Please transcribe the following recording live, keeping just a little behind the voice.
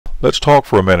Let's talk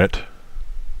for a minute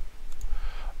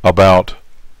about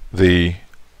the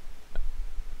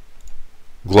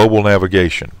global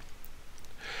navigation.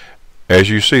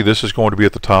 As you see, this is going to be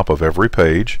at the top of every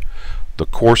page. The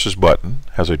Courses button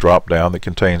has a drop down that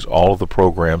contains all of the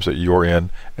programs that you're in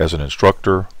as an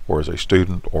instructor or as a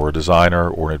student or a designer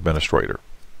or an administrator.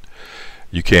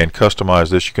 You can customize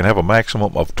this. You can have a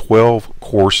maximum of 12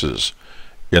 courses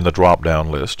in the drop down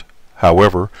list.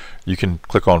 However, you can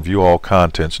click on View All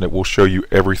Contents and it will show you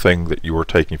everything that you are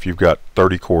taking. If you've got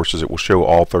 30 courses, it will show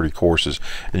all 30 courses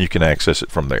and you can access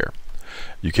it from there.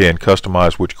 You can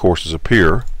customize which courses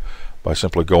appear by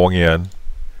simply going in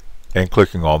and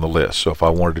clicking on the list. So if I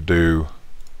wanted to do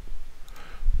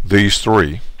these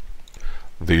three,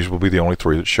 these will be the only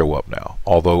three that show up now.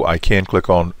 Although I can click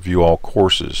on View All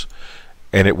Courses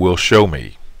and it will show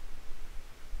me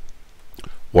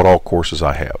what all courses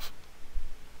I have.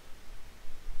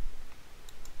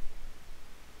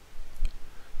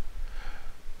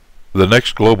 The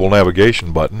next global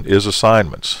navigation button is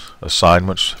Assignments.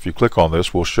 Assignments, if you click on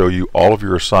this, will show you all of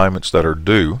your assignments that are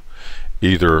due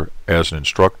either as an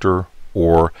instructor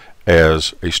or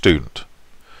as a student.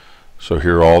 So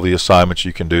here are all the assignments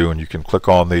you can do, and you can click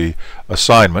on the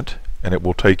assignment and it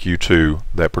will take you to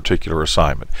that particular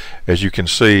assignment. As you can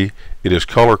see, it is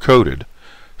color coded,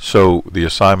 so the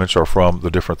assignments are from the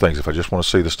different things. If I just want to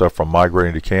see the stuff from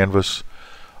Migrating to Canvas,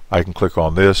 I can click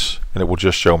on this and it will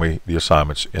just show me the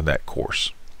assignments in that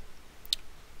course.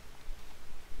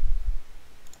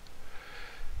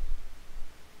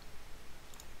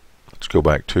 Let's go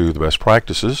back to the best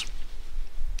practices.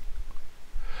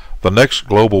 The next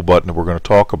global button that we're going to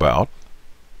talk about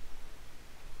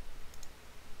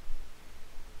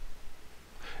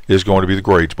is going to be the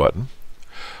Grades button.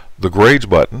 The Grades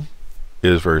button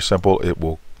is very simple. It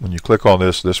will, when you click on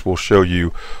this, this will show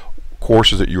you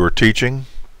courses that you are teaching,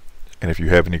 and if you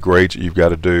have any grades that you've got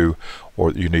to do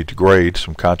or you need to grade,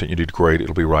 some content you need to grade,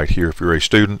 it'll be right here. If you're a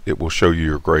student, it will show you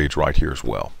your grades right here as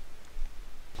well.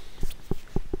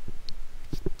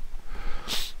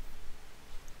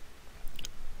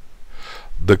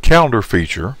 The calendar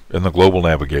feature in the global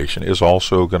navigation is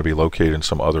also going to be located in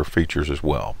some other features as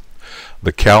well.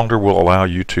 The calendar will allow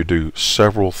you to do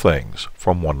several things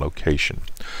from one location.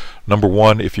 Number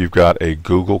one, if you've got a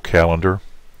Google Calendar,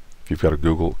 if you've got a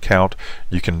Google account,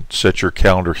 you can set your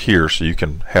calendar here so you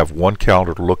can have one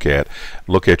calendar to look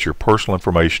at your personal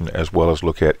information as well as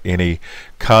look at any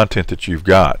content that you've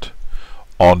got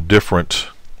on different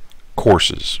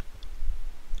courses.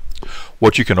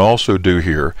 What you can also do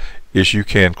here is you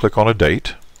can click on a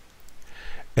date,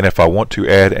 and if I want to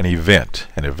add an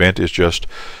event is just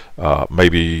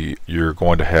maybe you're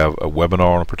going to have a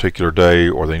webinar on a particular day,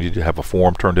 or they need to have a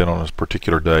form turned in on a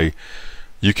particular day,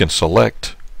 you can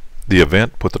select the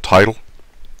event, put the title,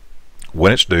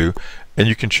 when it's due, and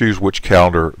you can choose which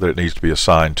calendar that it needs to be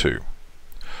assigned to.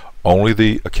 Only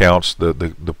the accounts,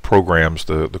 the programs,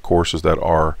 the courses that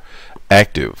are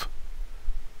active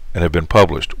and have been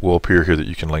published will appear here that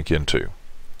you can link into.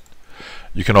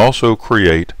 You can also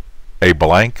create a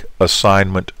blank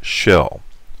assignment shell.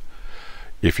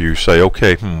 If you say,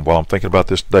 okay, while I'm thinking about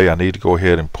this today, I need to go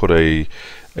ahead and put a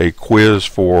quiz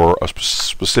for a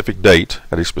specific date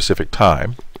at a specific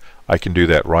time, I can do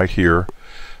that right here.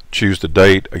 Choose the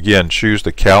date, again choose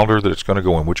the calendar that it's going to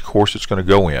go in, which course it's going to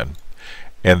go in,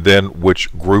 and then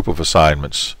which group of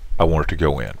assignments I want it to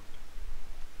go in.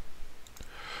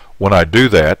 When I do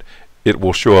that, it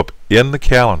will show up in the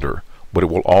calendar, but it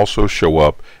will also show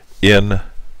up in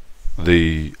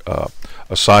the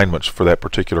assignments for that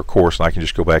particular course, and I can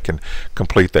just go back and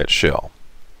complete that shell.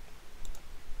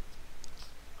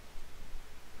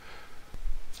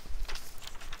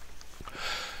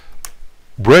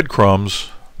 Breadcrumbs,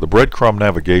 the Breadcrumb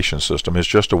navigation system, is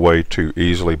just a way to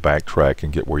easily backtrack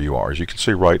and get where you are. As you can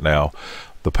see right now,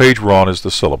 the page we're on is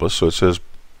the syllabus, so it says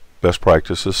Best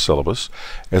Practices Syllabus.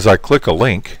 As I click a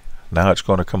link, now it's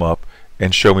going to come up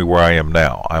and show me where I am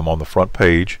now. I'm on the front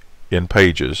page in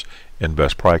Pages in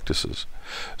Best Practices.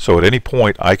 So at any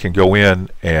point I can go in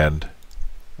and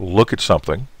look at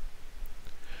something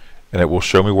and it will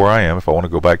show me where I am. If I want to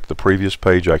go back to the previous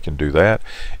page, I can do that.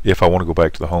 If I want to go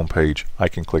back to the home page, I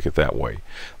can click it that way.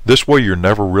 This way you're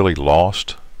never really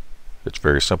lost. It's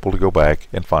very simple to go back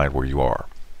and find where you are.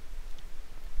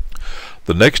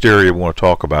 The next area we want to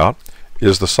talk about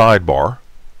is the sidebar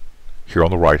here on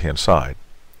the right hand side.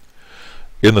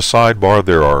 In the sidebar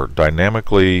there are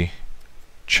dynamically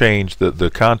changed, the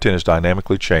content is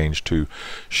dynamically changed to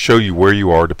show you where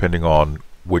you are depending on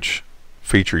which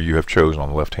feature you have chosen on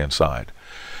the left hand side.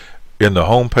 In the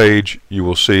home page you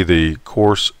will see the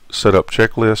course setup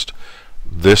checklist.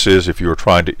 This is if you're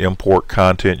trying to import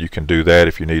content, you can do that.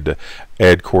 If you need to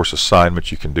add course assignments,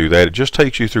 you can do that. It just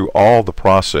takes you through all the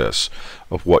process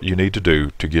of what you need to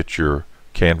do to get your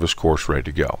Canvas course ready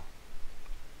to go.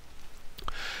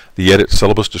 The Edit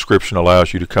Syllabus Description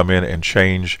allows you to come in and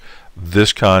change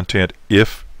this content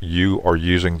if you are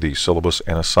using the Syllabus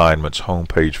and Assignments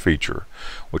homepage feature,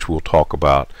 which we'll talk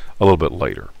about a little bit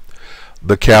later.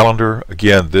 The calendar,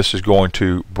 again, this is going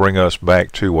to bring us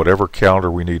back to whatever calendar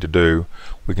we need to do.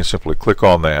 We can simply click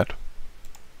on that.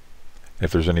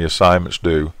 If there's any assignments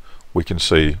due, we can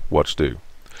see what's due.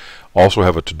 Also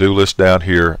have a to-do list down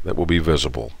here that will be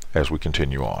visible as we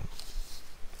continue on.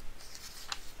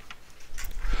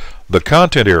 The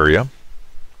content area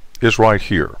is right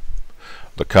here.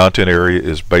 The content area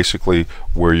is basically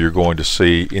where you're going to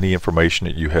see any information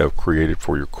that you have created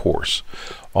for your course.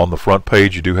 On the front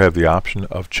page, you do have the option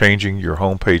of changing your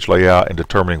home page layout and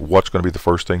determining what's going to be the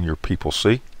first thing your people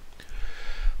see.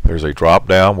 There's a drop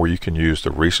down where you can use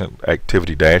the recent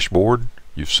activity dashboard.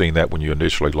 You've seen that when you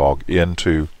initially log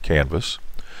into Canvas.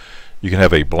 You can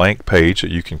have a blank page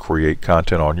that you can create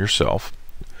content on yourself.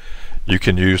 You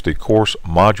can use the course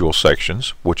module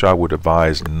sections, which I would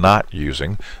advise not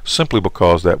using, simply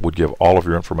because that would give all of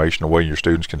your information away and your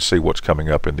students can see what's coming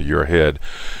up in the year ahead,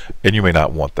 and you may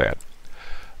not want that.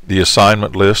 The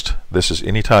assignment list, this is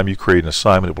anytime you create an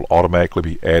assignment, it will automatically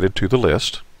be added to the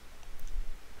list.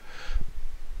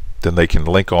 Then they can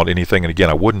link on anything, and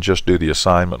again, I wouldn't just do the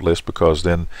assignment list because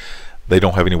then they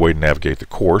don't have any way to navigate the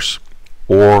course.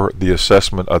 Or the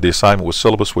assessment of the assignment with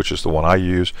syllabus, which is the one I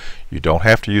use. You don't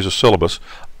have to use a syllabus.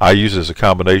 I use it as a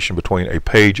combination between a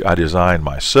page I designed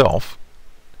myself,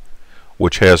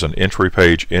 which has an entry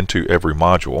page into every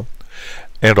module,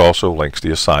 and also links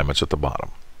the assignments at the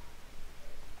bottom.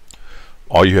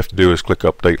 All you have to do is click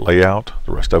Update Layout.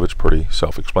 The rest of it's pretty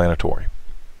self-explanatory.